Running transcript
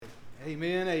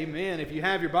Amen, amen. If you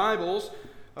have your Bibles,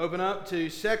 open up to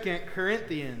 2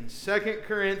 Corinthians. 2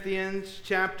 Corinthians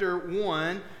chapter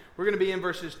 1. We're going to be in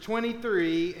verses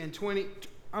 23 and 20.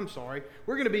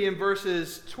 We're going to be in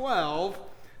verses 12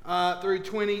 through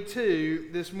 22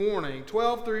 this morning.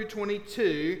 12 through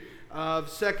 22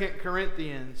 of 2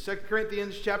 Corinthians. 2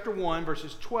 Corinthians chapter 1,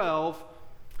 verses 12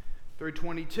 through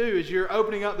 22. As you're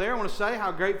opening up there, I want to say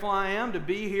how grateful I am to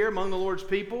be here among the Lord's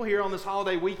people here on this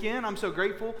holiday weekend. I'm so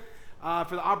grateful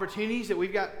for the opportunities that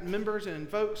we've got members and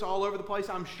folks all over the place,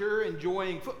 I'm sure,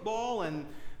 enjoying football and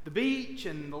the beach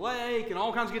and the lake and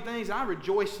all kinds of good things. I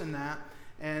rejoice in that.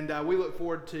 And we look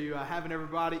forward to having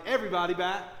everybody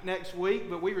back next week.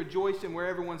 But we rejoice in where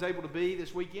everyone's able to be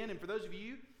this weekend. And for those of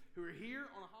you who are here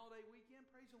on a holiday weekend,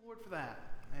 praise the Lord for that.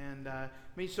 And it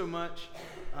means so much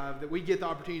that we get the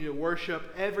opportunity to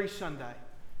worship every Sunday.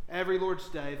 Every Lord's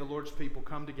Day, the Lord's people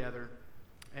come together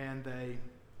and they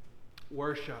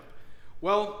worship.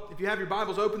 Well, if you have your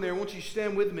Bibles open there, I want you to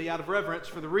stand with me out of reverence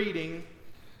for the reading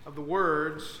of the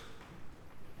words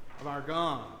of our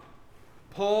God.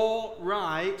 Paul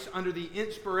writes under the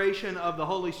inspiration of the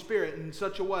Holy Spirit in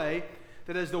such a way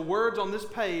that as the words on this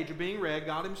page are being read,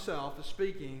 God Himself is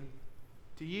speaking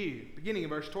to you. Beginning in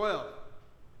verse 12.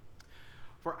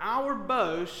 For our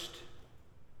boast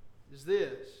is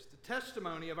this, the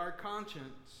testimony of our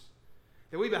conscience,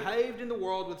 that we behaved in the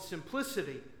world with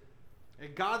simplicity, a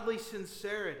godly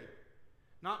sincerity,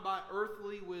 not by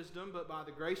earthly wisdom, but by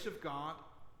the grace of God,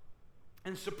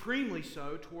 and supremely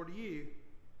so toward you.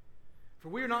 For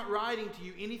we are not writing to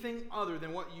you anything other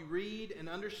than what you read and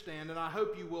understand, and I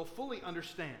hope you will fully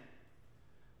understand,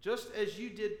 just as you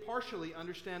did partially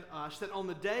understand us, that on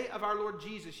the day of our Lord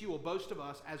Jesus you will boast of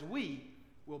us as we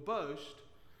will boast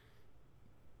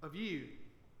of you.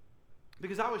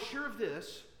 Because I was sure of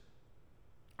this,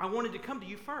 I wanted to come to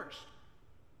you first,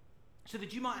 so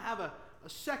that you might have a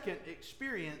second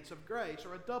experience of grace,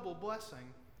 or a double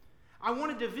blessing. I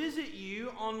wanted to visit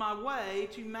you on my way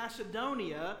to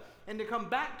Macedonia, and to come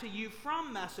back to you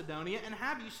from Macedonia, and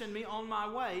have you send me on my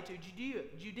way to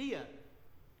Judea.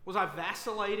 Was I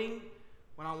vacillating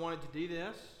when I wanted to do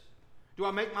this? Do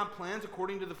I make my plans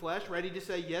according to the flesh, ready to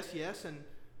say yes, yes, and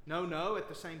no, no at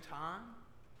the same time?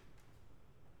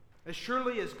 As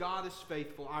surely as God is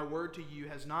faithful, our word to you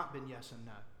has not been yes and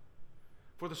no.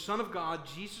 For the Son of God,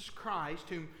 Jesus Christ,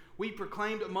 whom we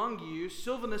proclaimed among you,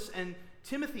 Silvanus and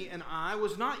Timothy and I,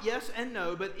 was not yes and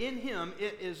no, but in Him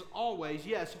it is always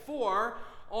yes. For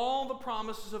all the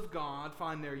promises of God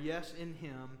find their yes in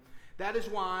Him. That is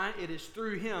why it is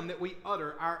through Him that we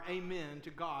utter our amen to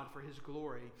God for His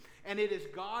glory. And it is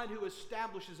God who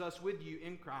establishes us with you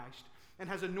in Christ, and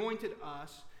has anointed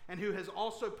us, and who has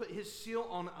also put His seal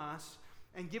on us,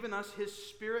 and given us His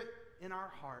Spirit in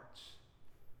our hearts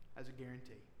as a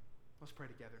guarantee. Let's pray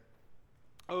together.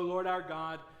 Oh Lord our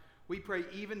God, we pray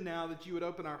even now that you would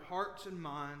open our hearts and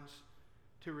minds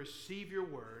to receive your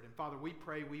word. And Father, we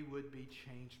pray we would be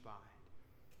changed by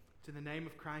it. It's in the name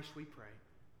of Christ we pray.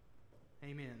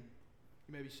 Amen.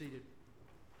 You may be seated.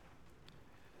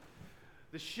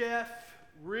 The chef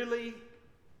really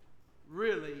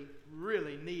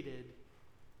needed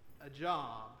a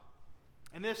job.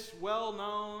 And this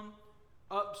well-known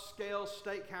upscale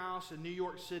steakhouse in New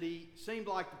York City seemed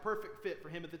like the perfect fit for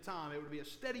him at the time. It would be a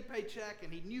steady paycheck,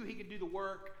 and he knew he could do the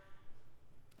work.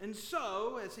 And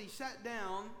so, as he sat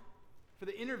down for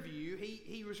the interview,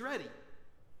 he was ready.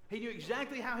 He knew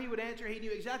exactly how he would answer. He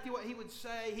knew exactly what he would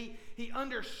say. He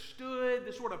understood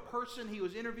the sort of person he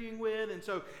was interviewing with. And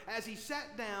so, as he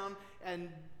sat down and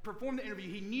performed the interview,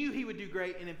 he knew he would do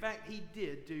great. And in fact, he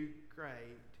did do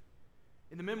great.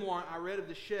 In the memoir I read of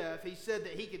the chef, he said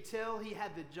that he could tell he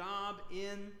had the job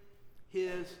in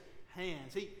his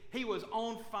hands. He was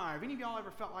on fire. Have any of y'all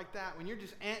ever felt like that when you're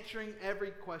just answering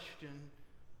every question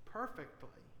perfectly?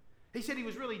 He said he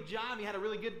was really jiving. He had a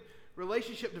really good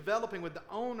relationship developing with the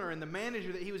owner and the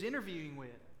manager that he was interviewing with.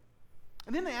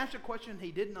 And then they asked a question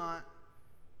he did not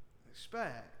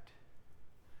expect.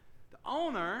 The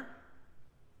owner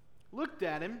looked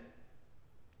at him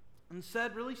and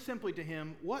said really simply to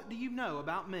him, "What do you know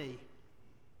about me?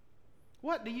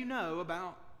 What do you know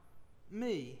about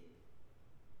me?"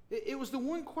 It was the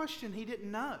one question he didn't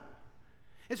know.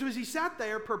 And so as he sat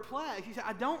there perplexed, he said,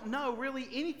 "I don't know really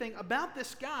anything about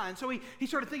this guy." And so he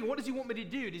started thinking, what does he want me to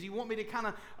do? Does he want me to kind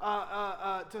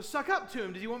of to suck up to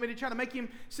him? Does he want me to try to make him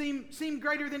seem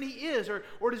greater than he is?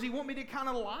 Or does he want me to kind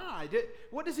of lie?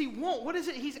 What does he want? What is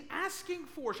it he's asking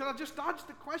for? Should I just dodge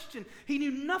the question? He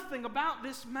knew nothing about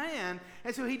this man.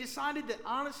 And so he decided that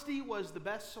honesty was the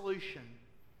best solution.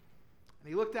 And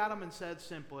he looked at him and said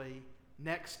simply,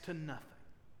 "Next to nothing."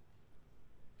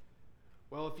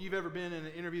 Well, if you've ever been in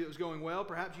an interview that was going well,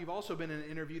 perhaps you've also been in an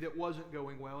interview that wasn't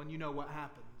going well, and you know what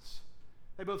happens.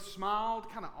 They both smiled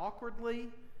kind of awkwardly,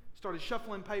 started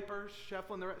shuffling papers,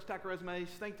 shuffling the stack of resumes,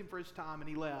 thanked him for his time, and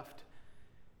he left.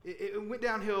 It went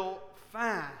downhill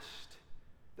fast.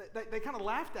 They kind of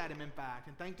laughed at him, in fact,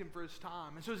 and thanked him for his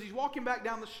time. And so as he's walking back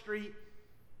down the street,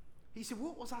 he said,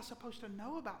 what was I supposed to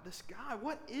know about this guy?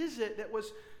 What is it that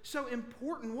was so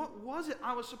important? What was it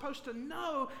I was supposed to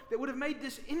know that would have made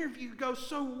this interview go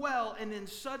so well? And then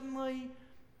suddenly,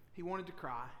 he wanted to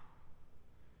cry.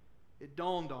 It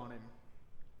dawned on him.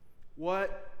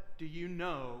 What do you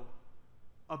know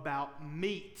about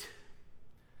meat?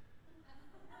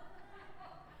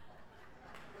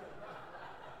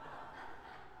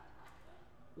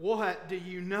 What do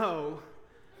you know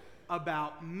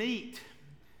about meat?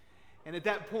 And at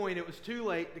that point, it was too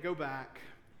late to go back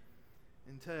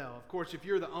and tell. Of course, if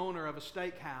you're the owner of a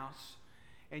steakhouse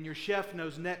and your chef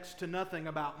knows next to nothing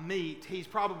about meat, he's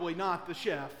probably not the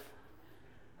chef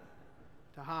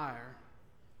to hire.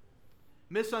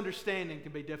 Misunderstanding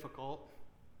can be difficult.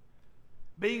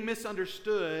 Being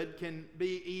misunderstood can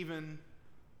be even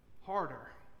harder.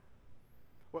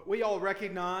 We all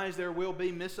recognize there will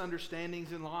be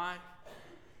misunderstandings in life.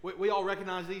 We all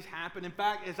recognize these happen. In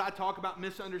fact, as I talk about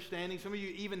misunderstandings, some of you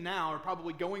even now are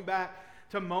probably going back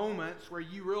to moments where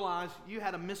you realize you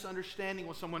had a misunderstanding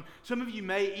with someone. Some of you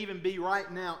may even be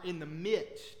right now in the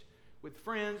midst with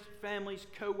friends, families,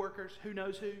 co-workers, who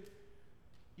knows who.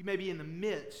 You may be in the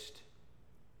midst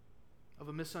of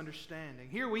a misunderstanding.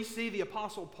 Here we see the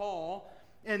Apostle Paul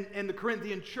and the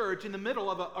Corinthian church in the middle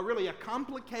of a really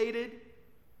complicated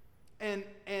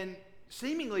and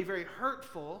seemingly very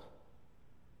hurtful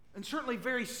and certainly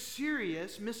very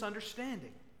serious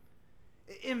misunderstanding.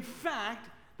 In fact,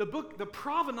 the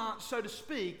provenance, so to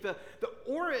speak, the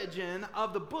origin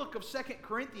of the book of 2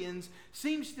 Corinthians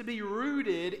seems to be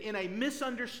rooted in a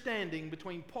misunderstanding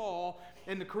between Paul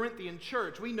and the Corinthian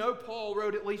church. We know Paul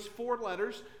wrote at least 4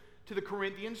 letters to the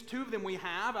Corinthians. 2 of them we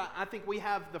have. I think we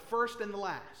have the first and the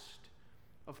last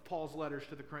of Paul's letters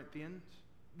to the Corinthians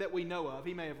that we know of.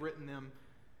 He may have written them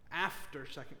after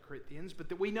 2 Corinthians, but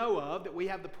that we know of, that we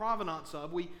have the provenance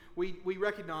of. We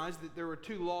recognize that there were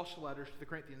 2 lost letters to the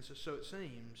Corinthians, so it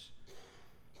seems.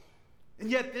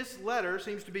 And yet this letter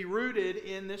seems to be rooted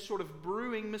in this sort of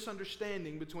brewing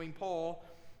misunderstanding between Paul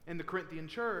and the Corinthian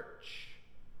church.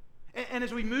 And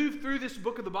as we move through this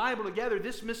book of the Bible together,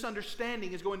 this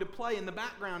misunderstanding is going to play in the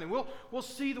background. And we'll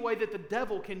see the way that the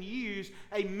devil can use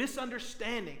a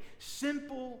misunderstanding,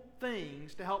 simple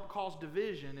things, to help cause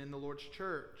division in the Lord's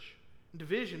church,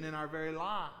 division in our very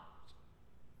lives.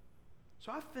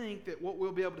 So I think that what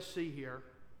we'll be able to see here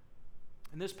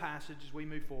in this passage as we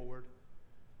move forward,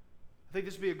 I think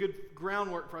this will be a good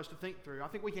groundwork for us to think through. I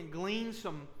think we can glean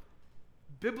some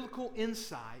biblical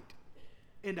insight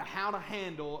into how to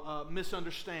handle a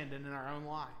misunderstanding in our own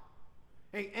life.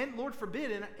 And Lord forbid,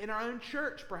 in our own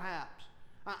church perhaps.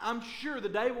 I'm sure the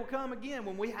day will come again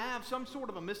when we have some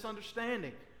sort of a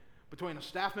misunderstanding between a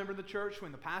staff member of the church,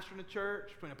 between the pastor in the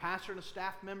church, between a pastor and a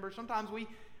staff member. Sometimes we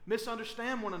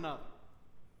misunderstand one another.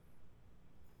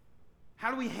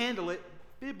 How do we handle it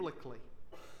biblically?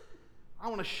 I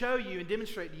want to show you and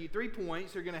demonstrate to you 3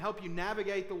 points that are going to help you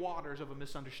navigate the waters of a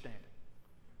misunderstanding.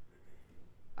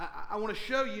 I want to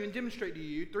show you and demonstrate to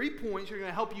you 3 points that are going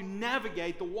to help you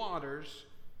navigate the waters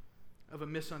of a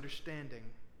misunderstanding.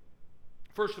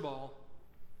 First of all,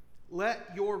 let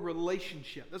your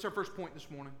relationship, that's our first point this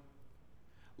morning.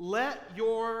 Let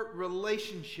your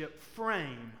relationship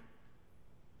frame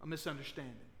a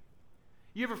misunderstanding.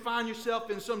 You ever find yourself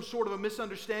in some sort of a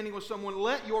misunderstanding with someone?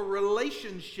 Let your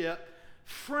relationship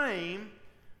frame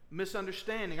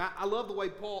misunderstanding. I love the way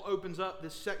Paul opens up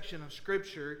this section of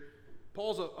Scripture.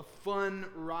 Paul's a fun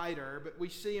writer, but we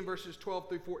see in verses 12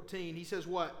 through 14, he says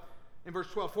what? In verse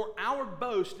 12, for our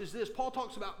boast is this. Paul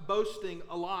talks about boasting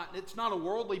a lot. It's not a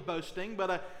worldly boasting,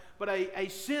 but a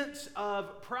sense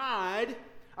of pride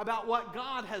about what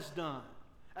God has done.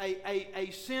 A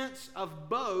sense of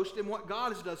boast in what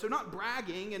God has done. So not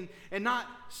bragging and not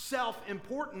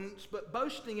self-importance, but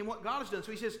boasting in what God has done.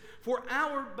 So he says, for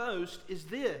our boast is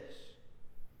this,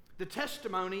 the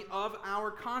testimony of our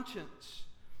conscience,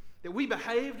 that we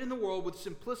behaved in the world with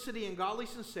simplicity and godly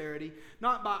sincerity,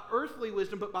 not by earthly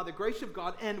wisdom, but by the grace of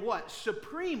God, and what?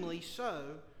 Supremely so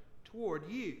toward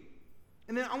you.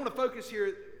 And then I want to focus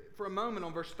here for a moment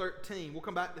on verse 13. We'll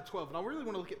come back to 12, but I really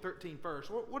want to look at 13 first.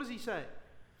 What does he say?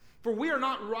 For we are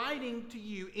not writing to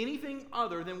you anything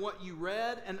other than what you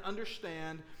read and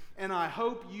understand, and I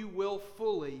hope you will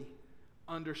fully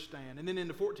understand. And then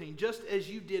into 14, just as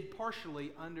you did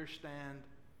partially understand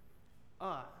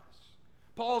us.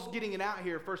 Paul's getting it out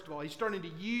here, first of all. He's starting to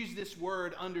use this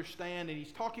word understand, and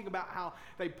he's talking about how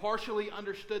they partially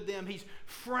understood them. He's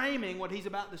framing what he's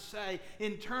about to say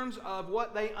in terms of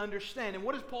what they understand. And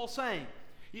what is Paul saying?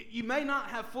 You may not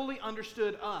have fully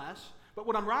understood us, but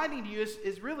what I'm writing to you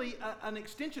is really an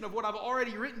extension of what I've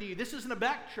already written to you. This isn't a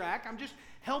backtrack. I'm just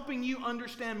helping you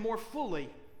understand more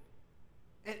fully.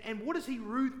 And what does he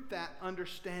root that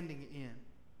understanding in?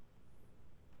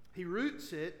 He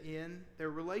roots it in their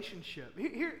relationship.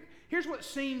 Here's what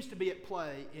seems to be at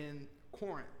play in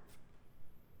Corinth.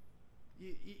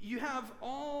 You have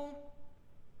all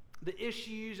the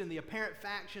issues and the apparent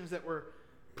factions that were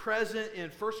present in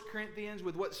 1 Corinthians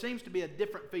with what seems to be a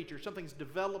different feature. Something's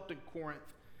developed in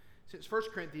Corinth since 1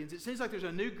 Corinthians. It seems like there's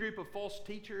a new group of false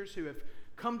teachers who have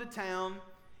come to town,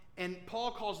 and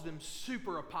Paul calls them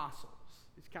super apostles.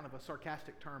 It's kind of a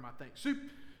sarcastic term, I think.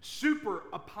 Super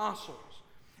apostles.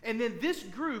 And then this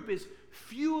group is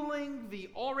fueling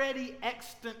the already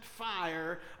extant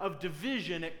fire of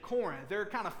division at Corinth. There are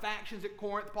kind of factions at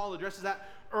Corinth. Paul addresses that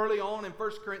early on in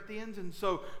 1 Corinthians. And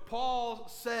so Paul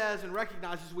says and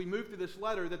recognizes as we move through this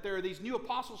letter that there are these new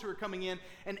apostles who are coming in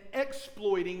and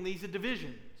exploiting these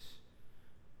divisions.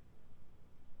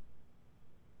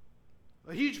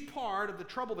 A huge part of the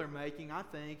trouble they're making, I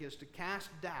think, is to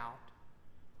cast doubt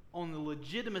on the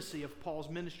legitimacy of Paul's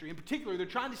ministry. In particular, they're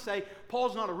trying to say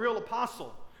Paul's not a real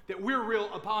apostle, that we're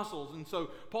real apostles. And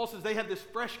so Paul says they have this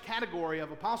fresh category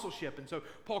of apostleship. And so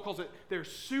Paul calls it they're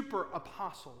super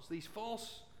apostles, these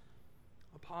false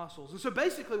apostles. And so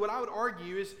basically what I would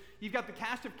argue is you've got the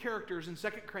cast of characters in 2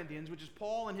 Corinthians, which is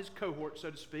Paul and his cohort,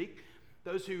 so to speak,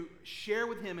 those who share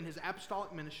with him in his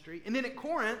apostolic ministry. And then at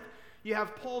Corinth, you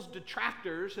have Paul's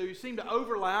detractors who seem to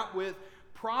overlap with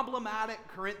problematic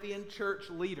Corinthian church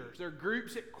leaders. There are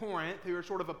groups at Corinth who are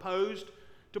sort of opposed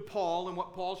to Paul and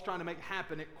what Paul's trying to make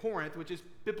happen at Corinth, which is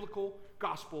biblical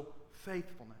gospel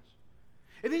faithfulness.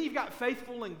 And then you've got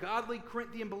faithful and godly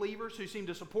Corinthian believers who seem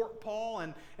to support Paul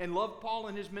and love Paul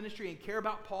and his ministry and care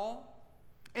about Paul.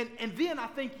 And then I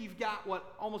think you've got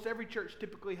what almost every church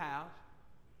typically has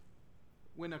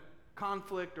when a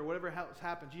conflict or whatever else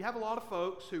happens. You have a lot of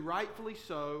folks who, rightfully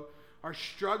so, are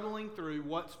struggling through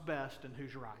what's best and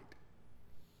who's right.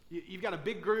 You've got a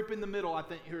big group in the middle, I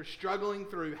think, who are struggling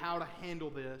through how to handle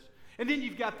this. And then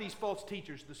you've got these false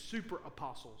teachers, the super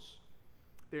apostles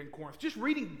there in Corinth. Just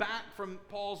reading back from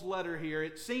Paul's letter here,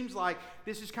 it seems like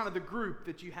this is kind of the group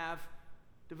that you have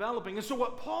developing. And so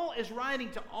what Paul is writing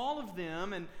to all of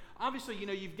them, and obviously,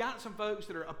 you've got some folks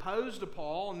that are opposed to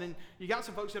Paul, and then you got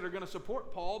some folks that are going to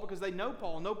support Paul because they know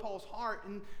Paul, know Paul's heart.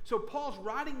 And so Paul's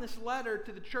writing this letter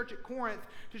to the church at Corinth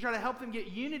to try to help them get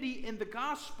unity in the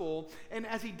gospel. And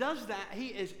as he does that, he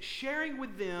is sharing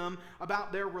with them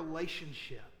about their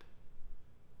relationship.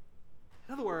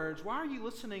 In other words, why are you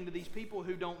listening to these people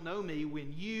who don't know me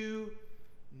when you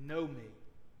know me?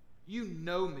 You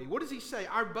know me. What does he say?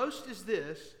 Our boast is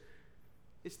this.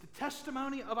 It's the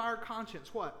testimony of our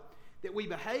conscience. What? That we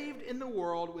behaved in the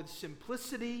world with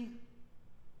simplicity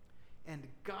and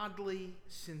godly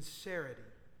sincerity.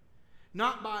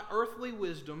 Not by earthly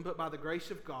wisdom, but by the grace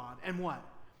of God. And what?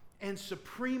 And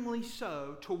supremely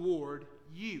so toward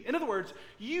you. In other words,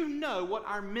 you know what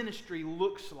our ministry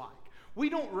looks like. We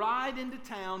don't ride into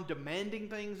town demanding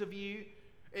things of you.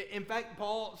 In fact,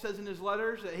 Paul says in his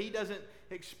letters that he doesn't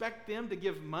expect them to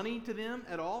give money to them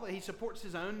at all, that he supports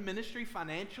his own ministry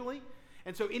financially.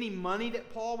 And so any money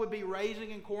that Paul would be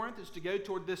raising in Corinth is to go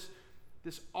toward this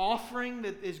offering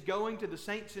that is going to the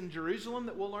saints in Jerusalem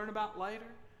that we'll learn about later.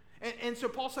 And so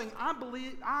Paul's saying,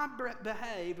 I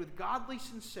behaved with godly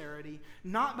sincerity,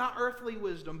 not by earthly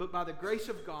wisdom, but by the grace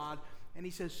of God. And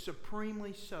he says,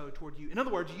 supremely so toward you. In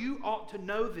other words, you ought to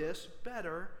know this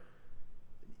better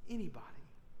than anybody.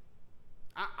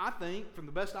 I think, from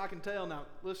the best I can tell, now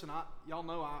listen, y'all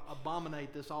know I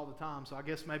abominate this all the time, so I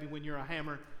guess maybe when you're a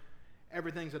hammer,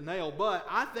 everything's a nail. But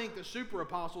I think the super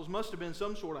apostles must have been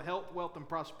some sort of health, wealth, and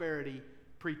prosperity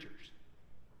preachers.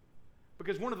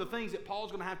 Because one of the things that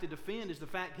Paul's going to have to defend is the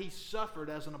fact he suffered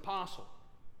as an apostle.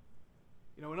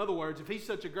 In other words, if he's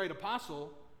such a great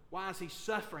apostle, why is he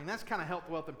suffering? That's kind of health,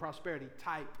 wealth, and prosperity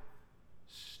type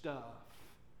stuff.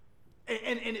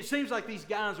 And it seems like these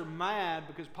guys are mad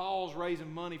because Paul's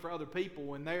raising money for other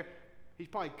people, and he's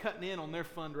probably cutting in on their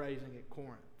fundraising at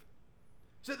Corinth.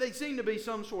 So they seem to be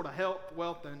some sort of health,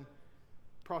 wealth, and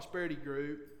prosperity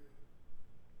group.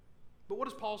 But what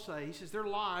does Paul say? He says their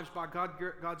lives by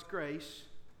God's grace,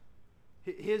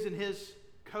 his and his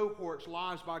cohorts'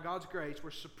 lives by God's grace,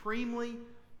 were supremely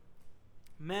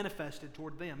manifested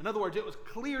toward them. In other words, it was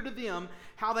clear to them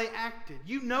how they acted.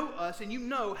 You know us, and you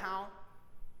know how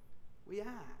we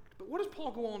act. But what does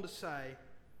Paul go on to say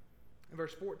in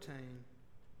verse 14.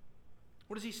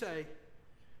 What does he say?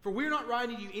 For we're not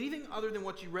writing to you anything other than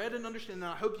what you read and understand,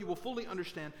 and I hope you will fully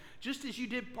understand, just as you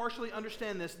did partially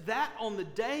understand this, that on the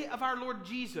day of our Lord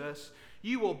Jesus,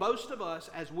 you will boast of us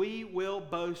as we will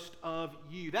boast of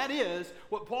you. That is,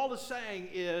 what Paul is saying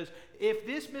is, if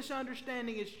this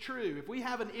misunderstanding is true, if we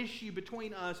have an issue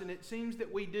between us, and it seems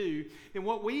that we do, then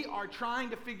what we are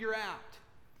trying to figure out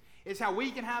is how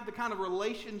we can have the kind of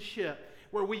relationship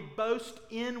where we boast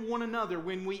in one another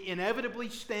when we inevitably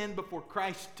stand before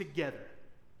Christ together.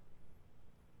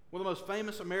 One of the most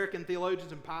famous American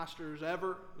theologians and pastors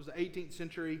ever was the 18th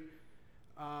century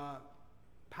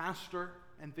pastor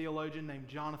and theologian named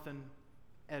Jonathan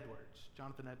Edwards.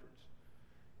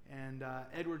 And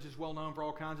Edwards is well known for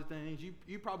all kinds of things.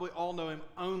 You probably all know him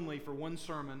only for one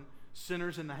sermon,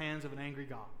 Sinners in the Hands of an Angry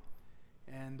God.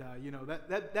 And,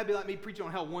 that'd be like me preaching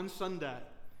on hell one Sunday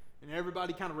and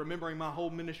everybody kind of remembering my whole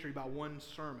ministry by one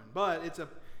sermon. But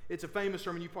it's a famous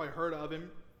sermon. You've probably heard of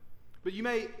him. But you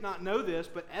may not know this,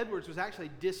 but Edwards was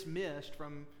actually dismissed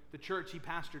from the church he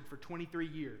pastored for 23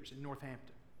 years in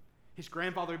Northampton. His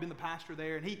grandfather had been the pastor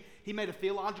there, and he made a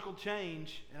theological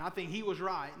change, and I think he was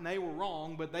right, and they were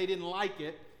wrong, but they didn't like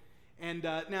it. And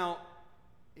now,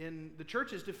 in the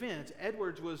church's defense,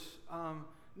 Edwards was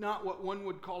not what one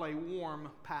would call a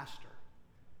warm pastor.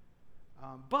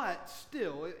 But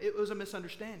still, it was a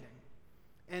misunderstanding.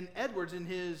 And Edwards, in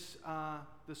his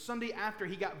the Sunday after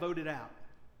he got voted out,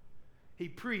 he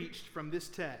preached from this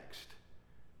text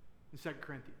in 2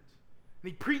 Corinthians.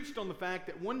 And he preached on the fact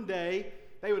that one day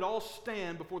they would all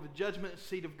stand before the judgment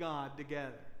seat of God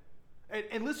together.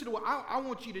 And listen to what I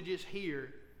want you to just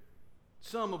hear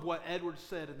some of what Edwards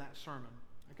said in that sermon.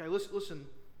 Okay, listen.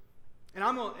 And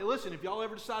I'm going to listen, if y'all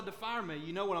ever decide to fire me,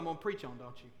 you know what I'm going to preach on,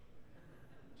 don't you?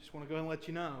 Just want to go ahead and let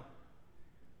you know.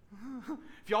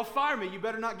 If y'all fire me, you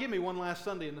better not give me one last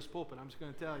Sunday in this pulpit. I'm just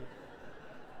going to tell you.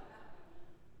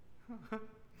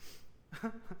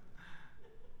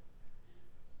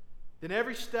 Then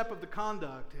every step of the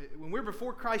conduct, when we're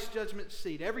before Christ's judgment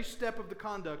seat, every step of the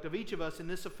conduct of each of us in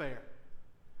this affair,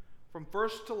 from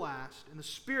first to last, in the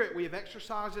spirit we have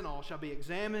exercised in all, shall be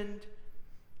examined,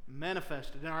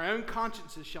 manifested, and our own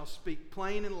consciences shall speak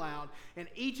plain and loud, and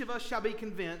each of us shall be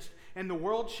convinced, and the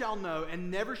world shall know,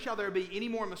 and never shall there be any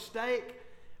more mistake,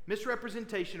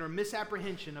 misrepresentation, or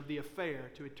misapprehension of the affair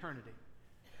to eternity.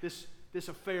 This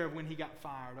affair of when he got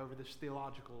fired over this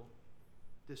theological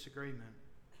disagreement.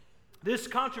 This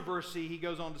controversy, he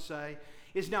goes on to say,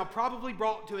 is now probably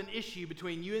brought to an issue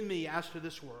between you and me as to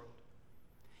this world.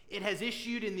 It has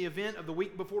issued in the event of the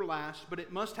week before last, but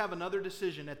it must have another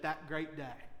decision at that great day,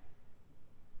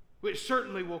 which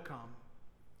certainly will come,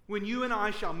 when you and I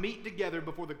shall meet together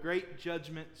before the great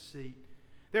judgment seat.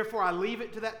 Therefore, I leave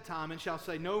it to that time and shall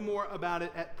say no more about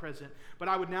it at present. But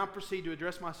I would now proceed to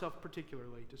address myself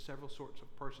particularly to several sorts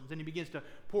of persons. And he begins to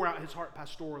pour out his heart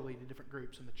pastorally to different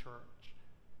groups in the church.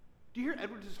 Do you hear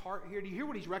Edwards' heart here? Do you hear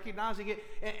what he's recognizing it?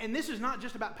 And this is not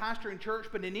just about pastor and church,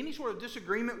 but in any sort of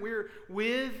disagreement we're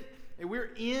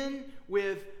in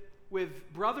with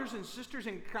brothers and sisters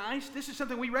in Christ, this is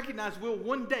something we recognize will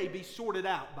one day be sorted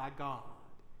out by God.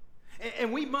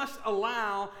 And we must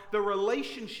allow the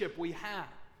relationship we have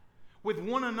with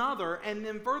one another, and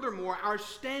then furthermore, our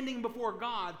standing before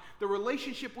God, the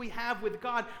relationship we have with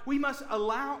God, we must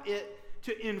allow it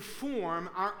to inform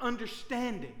our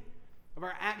understanding of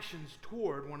our actions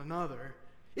toward one another.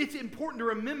 It's important to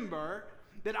remember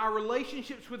that our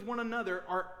relationships with one another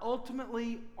are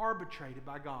ultimately arbitrated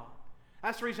by God.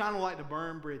 That's the reason I don't like to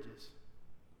burn bridges.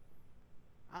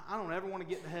 I don't ever want to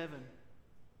get to heaven.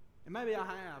 And maybe I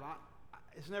have.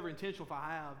 It's never intentional if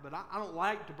I have, but I don't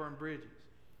like to burn bridges.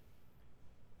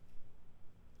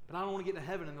 But I don't want to get to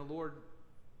heaven and the Lord,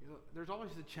 there's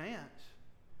always the chance,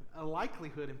 a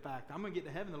likelihood, in fact, I'm going to get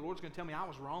to heaven and the Lord's going to tell me I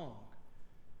was wrong.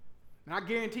 And I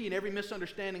guarantee you, in every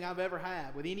misunderstanding I've ever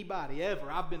had with anybody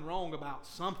ever, I've been wrong about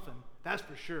something. That's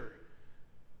for sure.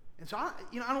 And so I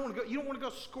don't want to go. You don't want to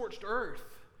go scorched earth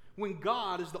when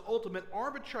God is the ultimate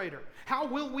arbitrator. How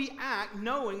will we act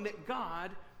knowing that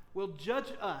God will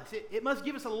judge us? It must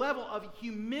give us a level of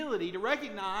humility to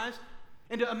recognize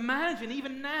and to imagine,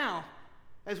 even now,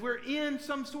 as we're in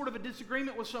some sort of a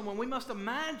disagreement with someone, we must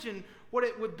imagine what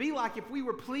it would be like if we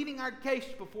were pleading our case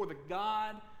before the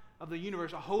God of the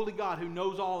universe, a holy God who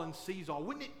knows all and sees all.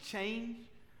 Wouldn't it change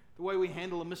the way we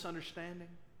handle a misunderstanding?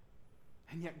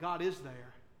 And yet God is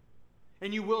there.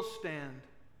 And you will stand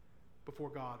before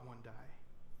God one day.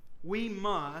 We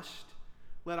must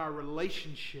let our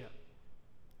relationship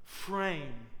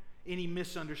frame any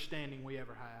misunderstanding we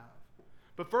ever have.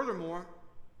 But furthermore,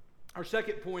 our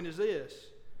second point is this.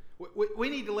 We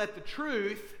need to let the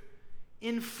truth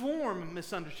inform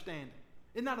misunderstanding.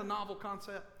 Isn't that a novel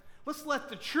concept? Let's let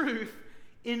the truth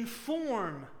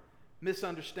inform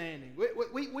misunderstanding.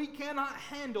 We cannot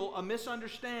handle a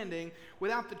misunderstanding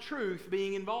without the truth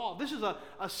being involved. This is a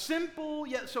simple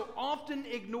yet so often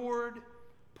ignored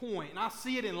point. And I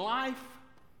see it in life.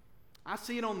 I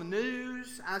see it on the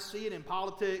news. I see it in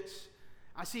politics.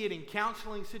 I see it in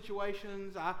counseling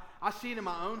situations. I see it in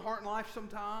my own heart and life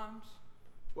sometimes.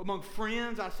 Among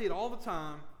friends, I see it all the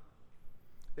time.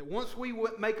 That once we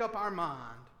make up our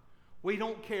mind, we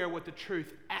don't care what the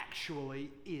truth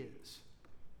actually is.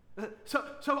 So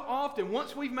often,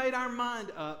 once we've made our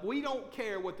mind up, we don't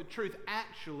care what the truth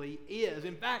actually is.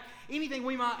 In fact, anything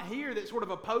we might hear that sort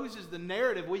of opposes the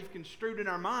narrative we've construed in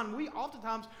our mind, we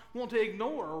oftentimes want to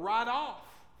ignore or write off.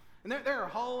 And there are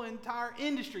whole entire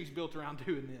industries built around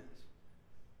doing this.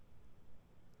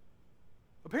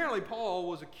 Apparently, Paul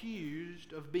was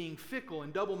accused of being fickle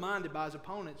and double-minded by his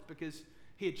opponents because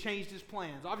he had changed his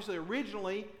plans. Obviously,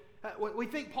 originally, we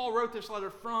think Paul wrote this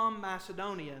letter from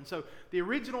Macedonia. And so the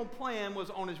original plan was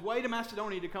on his way to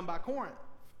Macedonia to come by Corinth.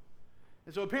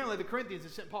 And so apparently the Corinthians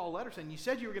had sent Paul a letter saying, you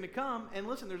said you were going to come, and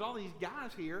listen, there's all these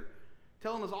guys here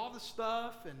telling us all this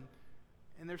stuff,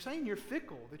 and they're saying you're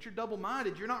fickle, that you're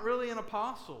double-minded, you're not really an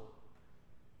apostle.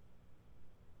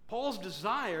 Paul's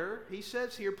desire, he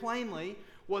says here plainly,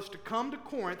 was to come to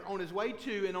Corinth on his way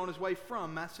to and on his way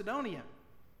from Macedonia.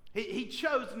 He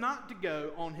chose not to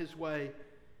go on his way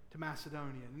to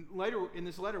Macedonia. And later in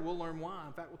this letter, we'll learn why.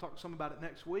 In fact, we'll talk some about it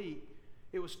next week.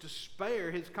 It was to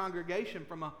spare his congregation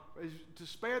to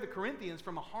spare the Corinthians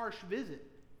from a harsh visit.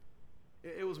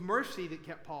 It was mercy that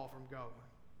kept Paul from going.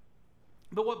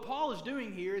 But what Paul is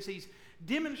doing here is he's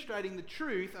demonstrating the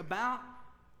truth about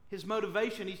his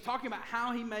motivation. He's talking about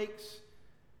how he makes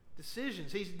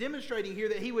decisions. He's demonstrating here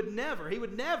that he would never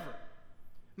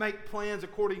make plans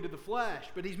according to the flesh,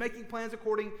 but he's making plans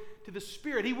according to the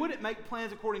Spirit. He wouldn't make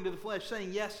plans according to the flesh,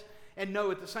 saying yes and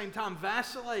no at the same time,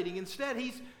 vacillating. Instead,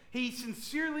 he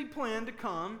sincerely planned to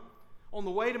come on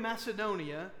the way to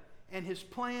Macedonia, and his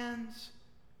plans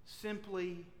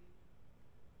simply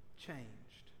changed.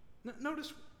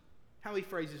 Notice how he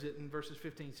phrases it in verses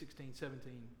 15, 16,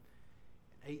 17,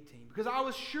 18. Because I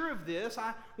was sure of this,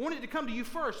 I wanted to come to you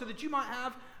first so that you might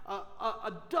have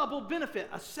a double benefit,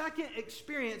 a second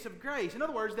experience of grace. In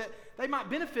other words, that they might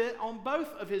benefit on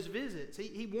both of his visits.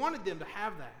 He wanted them to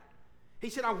have that. He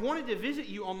said, I wanted to visit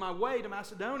you on my way to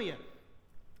Macedonia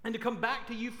and to come back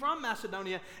to you from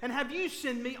Macedonia and have you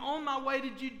send me on my way to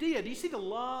Judea. Do you see the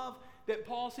love that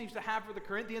Paul seems to have for the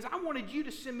Corinthians? I wanted you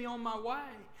to send me on my way.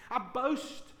 I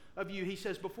boast of you, he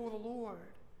says, before the Lord.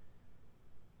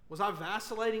 Was I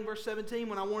vacillating, verse 17,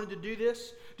 when I wanted to do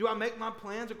this? Do I make my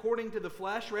plans according to the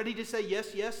flesh, ready to say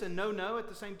yes, yes, and no, no at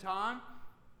the same time?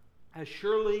 As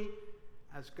surely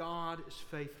as God is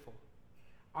faithful,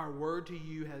 our word to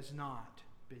you has not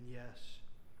been yes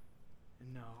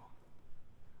and no.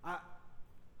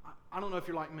 I don't know if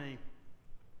you're like me,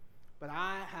 but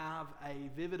I have a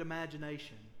vivid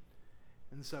imagination.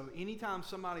 And so anytime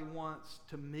somebody wants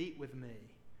to meet with me,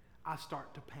 I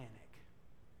start to panic.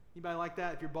 Anybody like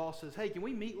that? If your boss says, hey, can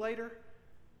we meet later?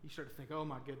 You start to think, oh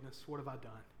my goodness, what have I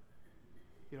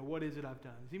done? What is it I've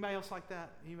done? Is anybody else like that?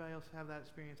 Anybody else have that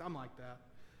experience? I'm like that.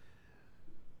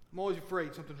 I'm always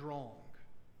afraid something's wrong.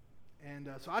 And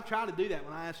so I try to do that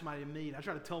when I ask somebody to meet. I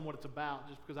try to tell them what it's about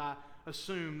just because I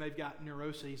assume they've got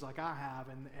neuroses like I have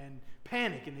and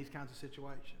panic in these kinds of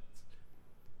situations.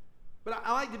 But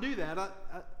I like to do that.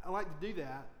 I like to do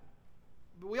that.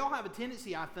 But we all have a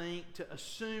tendency, I think, to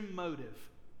assume motive.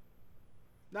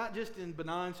 Not just in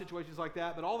benign situations like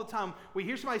that, but all the time we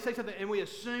hear somebody say something and we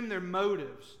assume their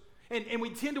motives. And we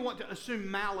tend to want to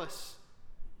assume malice.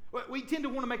 We tend to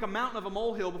want to make a mountain of a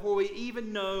molehill before we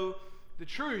even know the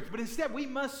truth. But instead, we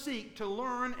must seek to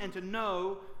learn and to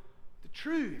know the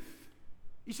truth.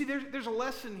 You see, there's a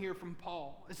lesson here from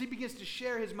Paul. As he begins to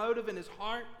share his motive and his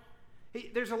heart,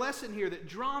 there's a lesson here that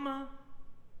drama,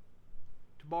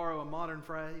 to borrow a modern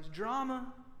phrase,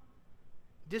 drama,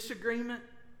 disagreement,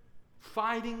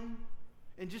 fighting,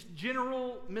 and just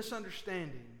general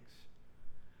misunderstandings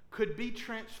could be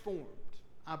transformed,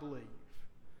 I believe,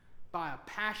 by a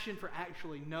passion for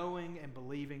actually knowing and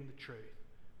believing the truth.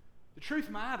 The truth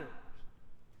matters.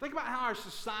 Think about how our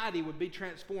society would be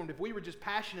transformed if we were just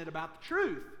passionate about the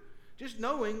truth, just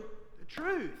knowing the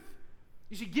truth.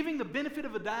 You see, giving the benefit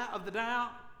of the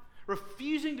doubt,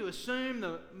 refusing to assume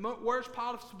the worst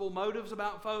possible motives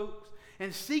about folks,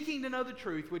 and seeking to know the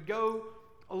truth would go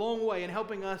a long way in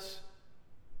helping us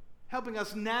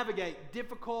navigate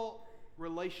difficult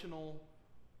relational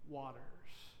waters.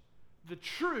 The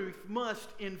truth must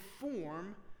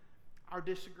inform our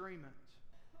disagreements.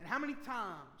 And how many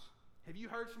times have you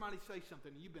heard somebody say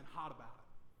something and you've been hot about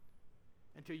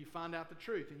it until you find out the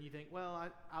truth and you think, well,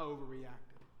 I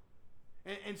overreacted.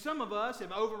 And some of us have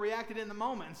overreacted in the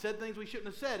moment and said things we shouldn't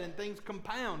have said, and things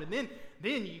compound. And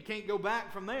then you can't go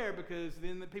back from there, because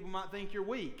then the people might think you're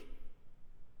weak.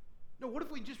 No, what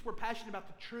if we just were passionate about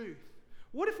the truth?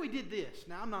 What if we did this?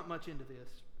 Now, I'm not much into this.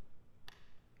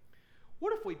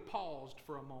 What if we paused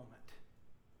for a moment?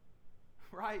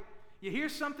 Right? You hear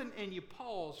something and you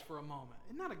pause for a moment.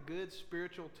 Isn't that a good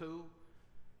spiritual tool?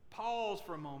 Pause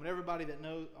for a moment. Everybody that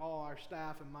knows, all our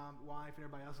staff and my wife and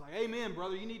everybody else is like, amen,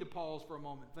 brother, you need to pause for a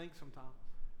moment. Think sometimes.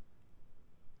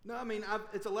 No, I mean,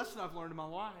 it's a lesson I've learned in my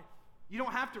life. You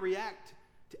don't have to react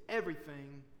to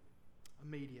everything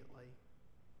immediately.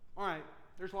 All right,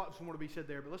 there's lots more to be said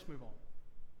there, but let's move on.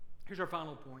 Here's our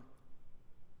final point.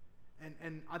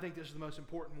 And I think this is the most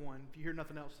important one. If you hear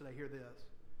nothing else today, hear this.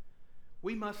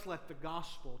 We must let the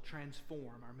gospel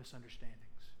transform our misunderstandings.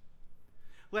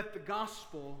 Let the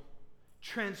gospel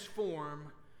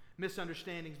transform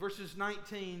misunderstandings. Verses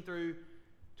 19 through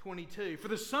 22. For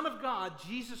the Son of God,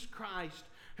 Jesus Christ,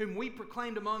 whom we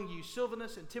proclaimed among you,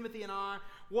 Silvanus and Timothy and I,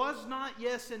 was not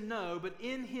yes and no, but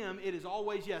in him it is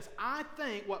always yes. I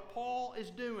think what Paul is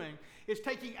doing is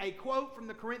taking a quote from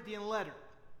the Corinthian letter,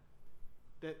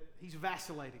 that he's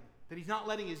vacillating, that he's not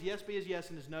letting his yes be his yes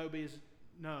and his no be his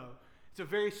no. It's a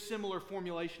very similar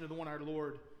formulation of the one our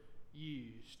Lord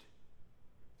used.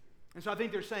 And so I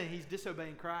think they're saying he's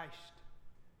disobeying Christ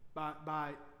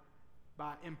by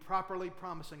improperly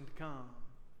promising to come.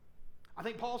 I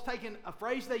think Paul's taken a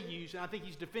phrase they use, and I think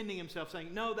he's defending himself,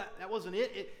 saying, no, that wasn't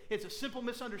it. It's a simple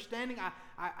misunderstanding.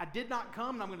 I did not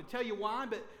come, and I'm going to tell you why,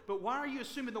 but why are you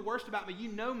assuming the worst about me? You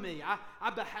know me. I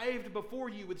behaved before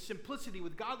you with simplicity,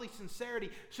 with godly sincerity,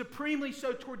 supremely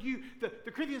so toward you. The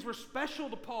Corinthians were special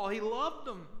to Paul. He loved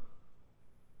them.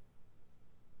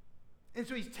 And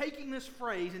so he's taking this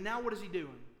phrase, and now what is he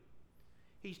doing?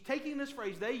 He's taking this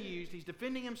phrase they used, he's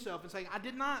defending himself and saying, I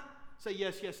did not say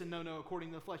yes, yes, and no, no, according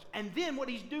to the flesh. And then what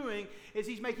he's doing is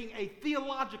he's making a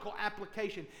theological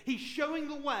application. He's showing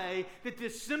the way that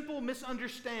this simple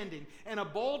misunderstanding and a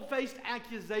bald-faced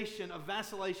accusation of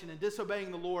vacillation and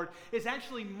disobeying the Lord is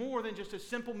actually more than just a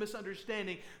simple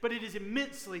misunderstanding, but it is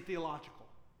immensely theological.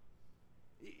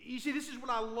 You see, this is what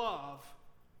I love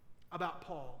about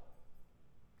Paul.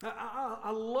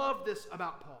 I love this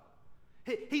about Paul.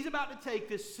 He's about to take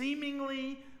this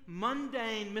seemingly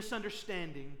mundane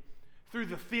misunderstanding through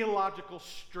the theological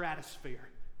stratosphere.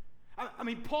 I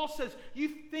mean, Paul says, you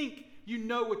think you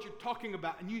know what you're talking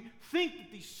about, and you think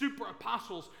that these super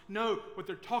apostles know what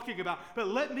they're talking about, but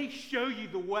let me show you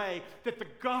the way that the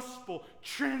gospel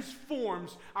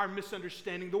transforms our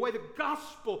misunderstanding, the way the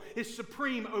gospel is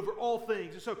supreme over all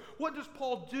things. And so what does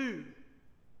Paul do?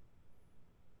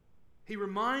 He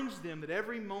reminds them that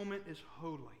every moment is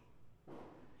holy,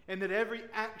 and that every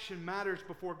action matters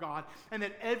before God, and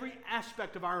that every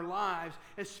aspect of our lives,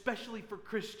 especially for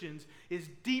Christians, is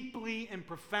deeply and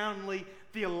profoundly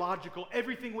theological.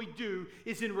 Everything we do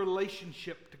is in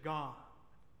relationship to God.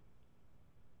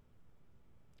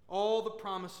 All the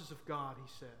promises of God, he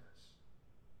says,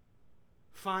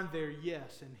 find their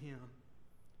yes in him.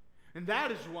 And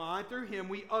that is why through him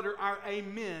we utter our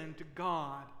amen to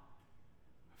God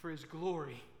for his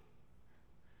glory.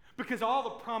 Because all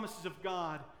the promises of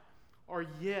God are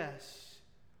yes.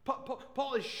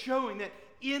 Paul is showing that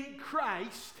in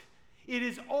Christ it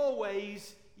is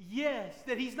always yes.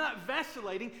 That he's not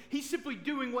vacillating. He's simply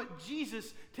doing what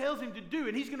Jesus tells him to do.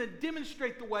 And he's going to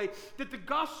demonstrate the way that the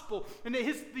gospel and that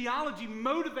his theology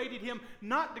motivated him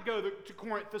not to go to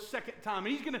Corinth the second time.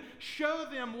 And he's going to show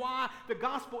them why the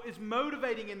gospel is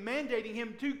motivating and mandating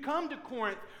him to come to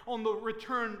Corinth on the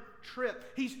return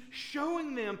trip. He's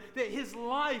showing them that his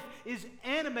life is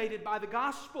animated by the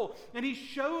gospel. And he's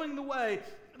showing the way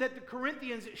that the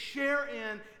Corinthians share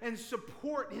in and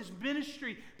support his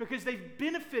ministry because they've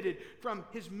benefited from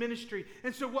his ministry.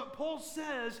 And so what Paul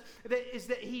says is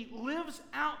that he lives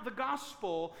out the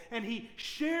gospel and he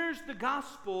shares the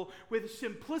gospel with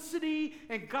simplicity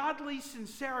and godly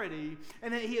sincerity,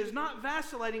 and that he is not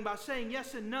vacillating by saying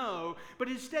yes and no, but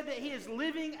instead that he is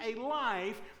living a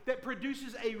life that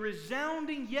produces a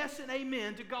resounding yes and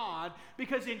amen to God,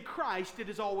 because in Christ it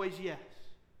is always yes.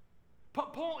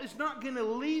 Paul is not going to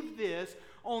leave this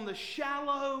on the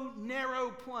shallow, narrow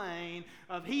plane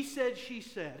of he said, she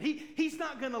said. He's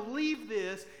not going to leave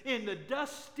this in the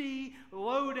dusty,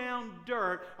 low-down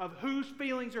dirt of whose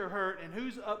feelings are hurt and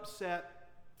who's upset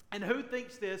and who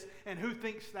thinks this and who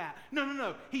thinks that.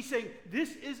 No. He's saying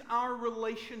this is our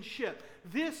relationship.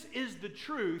 This is the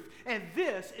truth, and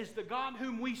this is the God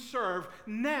whom we serve.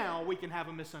 Now we can have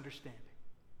a misunderstanding.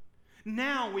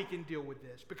 Now we can deal with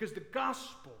this because the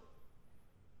gospel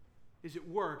is at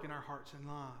work in our hearts and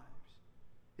lives.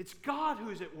 It's God who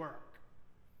is at work.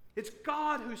 It's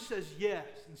God who says yes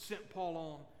and sent Paul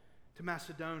on to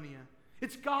Macedonia.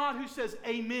 It's God who says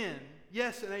amen,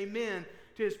 yes and amen,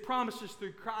 to His promises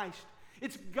through Christ.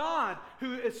 It's God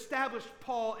who established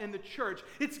Paul in the church.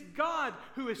 It's God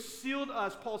who has sealed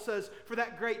us, Paul says, for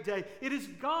that great day. It is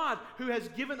God who has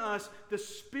given us the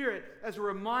Spirit as a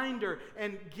reminder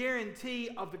and guarantee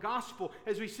of the gospel,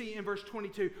 as we see in verse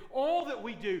 22. All that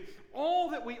we do, all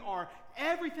that we are,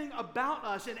 everything about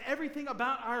us and everything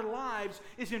about our lives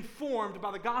is informed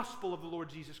by the gospel of the Lord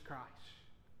Jesus Christ.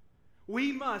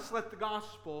 We must let the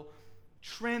gospel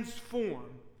transform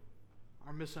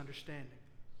our misunderstanding.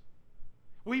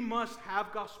 We must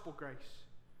have gospel grace,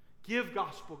 give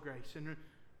gospel grace, and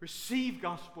receive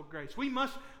gospel grace. We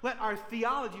must let our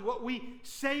theology, what we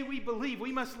say we believe,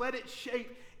 we must let it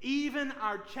shape even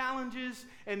our challenges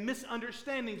and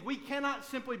misunderstandings. We cannot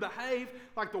simply behave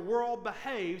like the world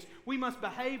behaves. We must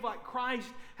behave like Christ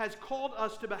has called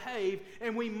us to behave,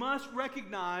 and we must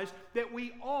recognize that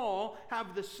we all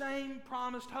have the same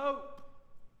promised hope,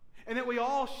 and that we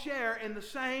all share in the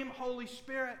same Holy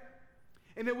Spirit,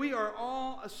 and that we are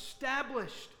all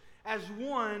established as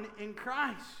one in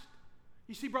Christ.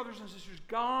 You see, brothers and sisters,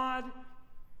 God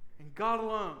and God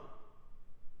alone,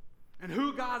 and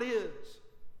who God is,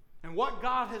 and what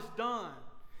God has done,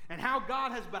 and how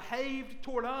God has behaved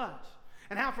toward us,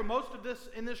 and how for most of this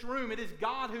in this room, it is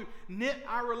God who knit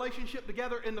our relationship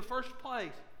together in the first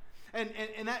place. And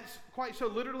that's quite so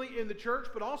literally in the church,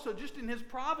 but also just in His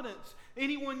providence.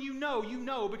 Anyone you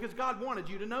know because God wanted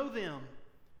you to know them.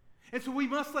 And so we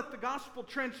must let the gospel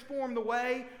transform the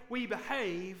way we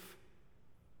behave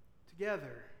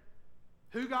together.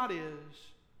 Who God is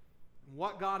and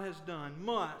what God has done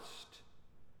must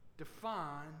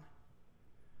define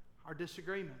our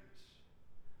disagreements.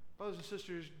 Brothers and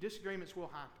sisters, disagreements will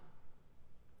happen.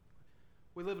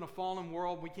 We live in a fallen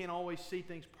world. We can't always see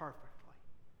things perfectly.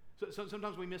 So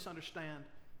sometimes we misunderstand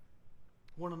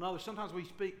one another. Sometimes we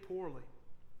speak poorly.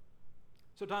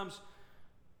 Sometimes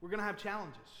we're going to have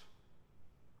challenges.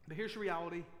 But here's the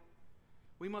reality.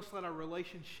 We must let our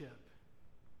relationship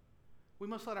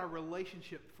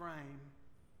frame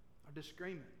our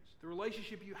disagreements. The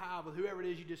relationship you have with whoever it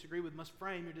is you disagree with must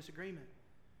frame your disagreement.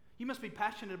 You must be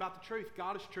passionate about the truth.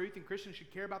 God is truth, and Christians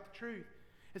should care about the truth.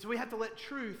 And so we have to let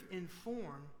truth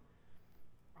inform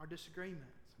our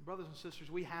disagreements. And brothers and sisters,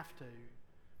 we have to,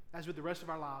 as with the rest of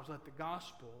our lives, let the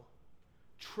gospel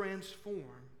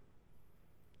transform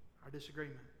our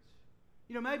disagreements.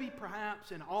 You know, maybe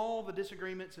perhaps in all the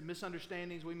disagreements and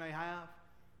misunderstandings we may have,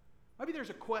 maybe there's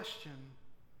a question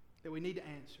that we need to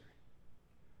answer.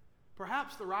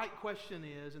 Perhaps the right question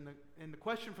is, and the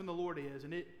question from the Lord is,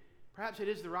 and perhaps it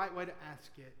is the right way to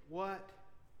ask it, what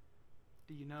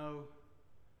do you know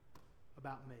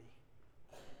about me?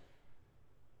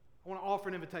 I want to offer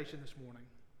an invitation this morning.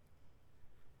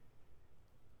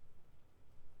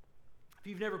 If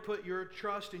you've never put your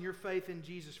trust and your faith in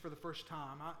Jesus for the first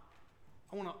time,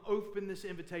 I want to open this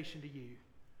invitation to you.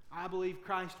 I believe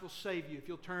Christ will save you if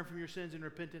you'll turn from your sins in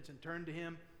repentance and turn to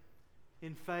Him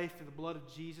in faith through the blood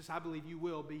of Jesus. I believe you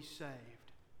will be saved.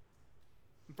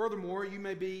 And furthermore, you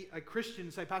may be a Christian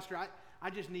and say, Pastor, I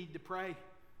just need to pray.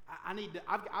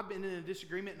 I've been in a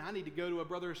disagreement and I need to go to a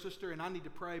brother or sister and I need to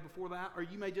pray before that. Or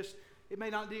you may just, it may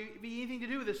not be anything to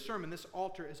do with this sermon. This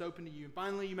altar is open to you. And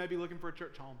finally, you may be looking for a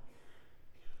church home.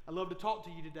 I'd love to talk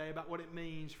to you today about what it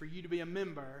means for you to be a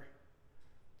member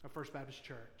of First Baptist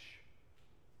Church.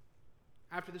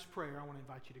 After this prayer, I want to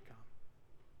invite you to come.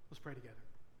 Let's pray together.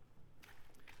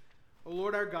 Oh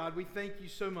Lord our God, we thank you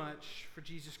so much for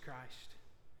Jesus Christ.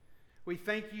 We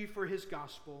thank you for His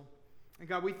gospel. And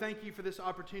God, we thank you for this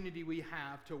opportunity we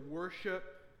have to worship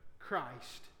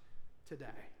Christ today.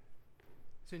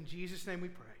 It's in Jesus' name we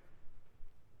pray.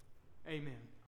 Amen.